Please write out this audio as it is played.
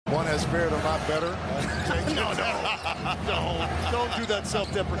One has fared a lot better. No, don't do that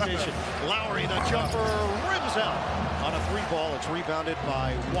self-deprecation. Lowry, the jumper, rims out on a 3-ball. It's rebounded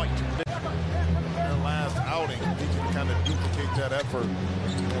by White. Their last outing, he can kind of duplicate that effort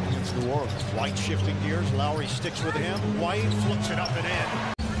against New Orleans. White shifting gears. Lowry sticks with him. White flips it up and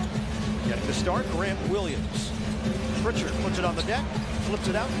in. Getting the start, Grant Williams. Pritchard puts it on the deck, flips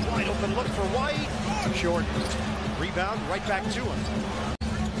it out. Wide open look for White. Short. Rebound right back to him.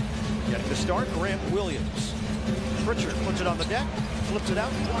 Getting the start, Grant Williams. Pritchard puts it on the deck, flips it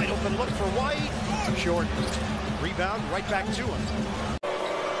out. Wide open look for White. Short. Rebound right back to him.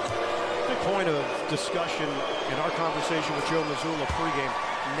 The point of discussion in our conversation with Joe Mazzulla pregame,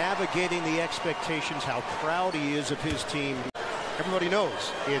 navigating the expectations, how proud he is of his team. Everybody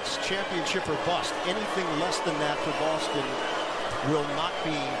knows it's championship or bust. Anything less than that for Boston will not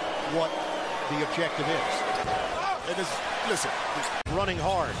be what the objective is. It is, listen. Running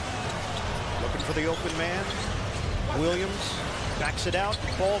hard. Looking for the open man. Williams backs it out.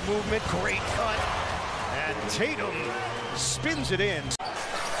 Ball movement. Great cut. And Tatum spins it in.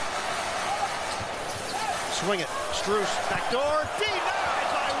 Swing it. Strus. Backdoor. Denied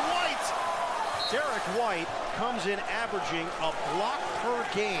by White. Derrick White comes in averaging a block per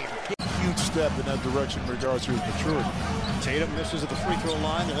game. Huge step in that direction in regards to his maturity. Tatum misses at the free throw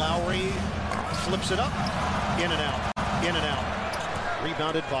line. Lowry flips it up. In and out. In and out.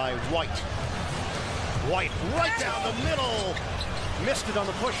 Rebounded by White. White right down the middle. Missed it on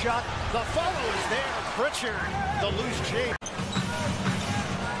the push shot. The follow is there. Pritchard, the loose change.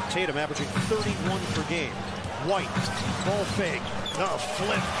 Tatum averaging 31 per game. White, ball fake. The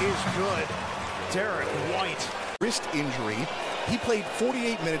flip is good. Derrick White. Wrist injury. He played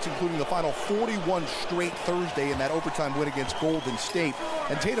 48 minutes, including the final 41 straight Thursday in that overtime win against Golden State.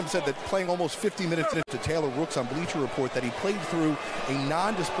 And Tatum said that playing almost 50 minutes to Taylor Rooks on Bleacher Report that he played through a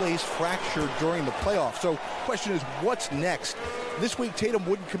non-displaced fracture during the playoffs. So question is, what's next? This week, Tatum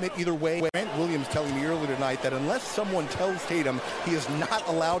wouldn't commit either way. Grant Williams telling me earlier tonight that unless someone tells Tatum he is not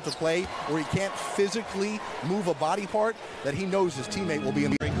allowed to play or he can't physically move a body part, that he knows his teammate will be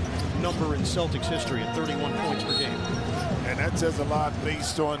in the number in Celtics history at 31 points per game. And that says a lot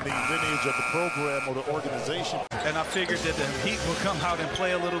based on the lineage of the program or the organization. And I figured that the Heat would come out and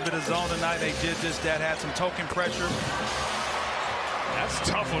play a little bit of zone tonight. They did just that, had some token pressure. That's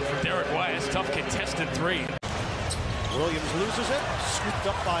a tough one for Derrick White. It's a tough contested three. Williams loses it, scooped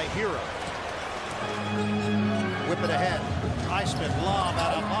up by Hero. Whip it ahead. Highsmith, lob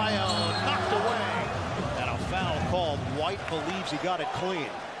out of Mayo, knocked away. And a foul called. White believes he got it clean.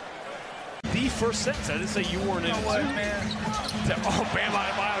 The first sentence, I didn't say you weren't in it. What, man? Oh, Bam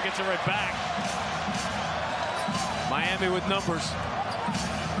Adebayo gets it right back. Miami with numbers.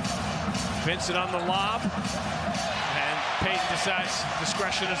 Vincent on the lob. And Payton decides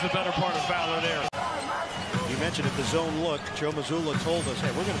discretion is the better part of valor there. You mentioned it, the zone look. Joe Mazzulla told us,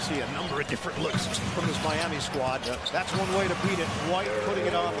 hey, we're going to see a number of different looks from this Miami squad. That's one way to beat it. White putting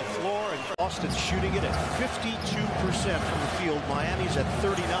it on the floor, and Boston shooting it at 52% from the field. Miami's at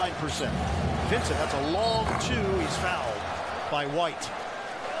 39%. Vincent, that's a long two. He's fouled by White.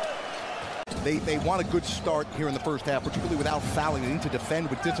 They want a good start here in the first half, particularly without fouling. They need to defend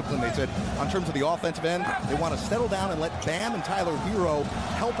with discipline, they said. On terms of the offensive end, they want to settle down and let Bam and Tyler Hero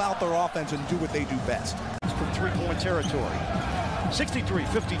help out their offense and do what they do best. From three-point territory.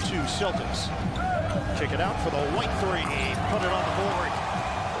 63-52 Celtics. Kick it out for the White three. Put it on the board.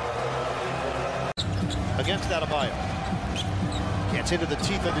 Against Adebayo. Gets into the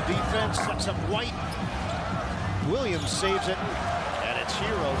teeth of the defense. Sets up White. Williams saves it. And it's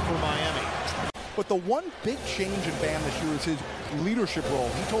Hero for Miami. But the one big change in Bam this year is his leadership role.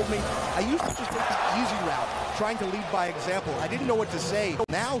 He told me, I used to just take the easy route, trying to lead by example. I didn't know what to say.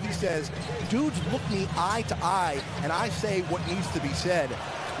 Now he says, dudes look me eye to eye, and I say what needs to be said.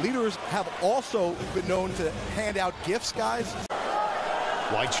 Leaders have also been known to hand out gifts, guys.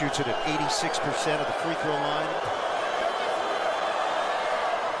 White shoots it at 86% of the free throw line.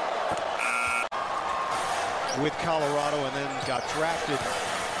 With Colorado, and then got drafted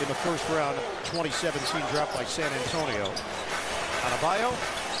in the first round of 2017 draft by San Antonio. Adebayo,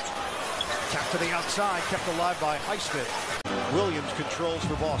 tap to the outside, kept alive by Highsmith. Williams controls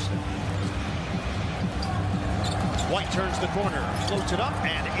for Boston. White turns the corner, floats it up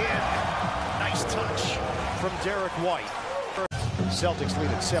and in. Nice touch from Derrick White. Celtics lead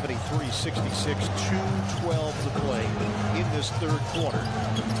at 73-66, 2:12 to play in this third quarter.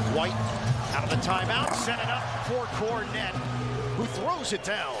 White out of the timeout, set it up for Cornette, who throws it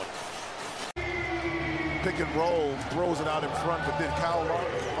down. Pick and roll, throws it out in front, but then Kyle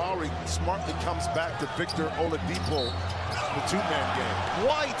Lowry smartly comes back to Victor Oladipo the two-man game.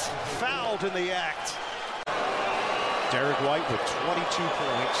 White fouled in the act. Derrick White with 22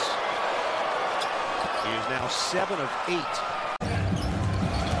 points. He is now 7 of 8.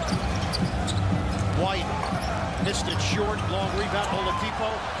 White missed it short. Long rebound.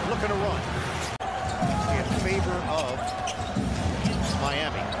 Oladipo looking to run in favor of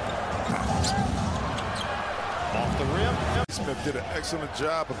Miami. Off the rim. Smith did an excellent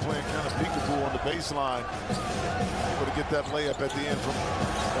job of playing kind of peekaboo on the baseline. Able to get that layup at the end from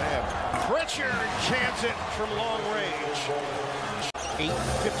Bam. Pritchard cans it from long range.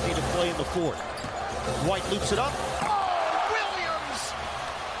 8:50 to play in the fourth. White loops it up. Oh, Williams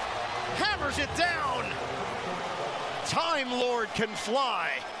hammers it down. Time Lord can fly.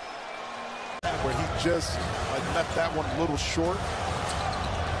 Where he just left that one a little short.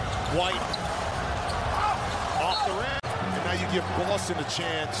 White off the rim. And now you give Boston a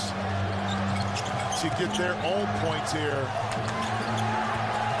chance to get their own points here.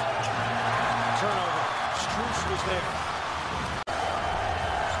 Turnover. Strus was there.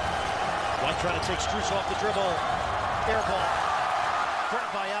 White trying to take Strus off the dribble. Air ball.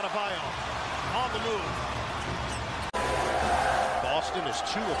 Grabbed by Adebayo. On the move. Boston is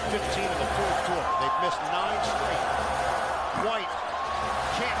 2 of 15 in the fourth quarter. They've missed 9 straight. White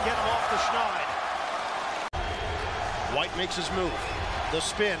can't get him off the schneid. White makes his move. The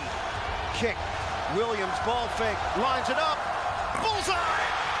spin. Kick. Williams ball fake. Lines it up. Bullseye!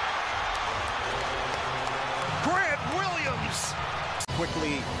 Grant Williams!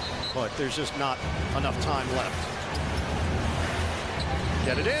 Quickly, but there's just not enough time left.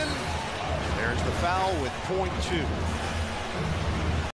 Get it in. There's the foul with .2.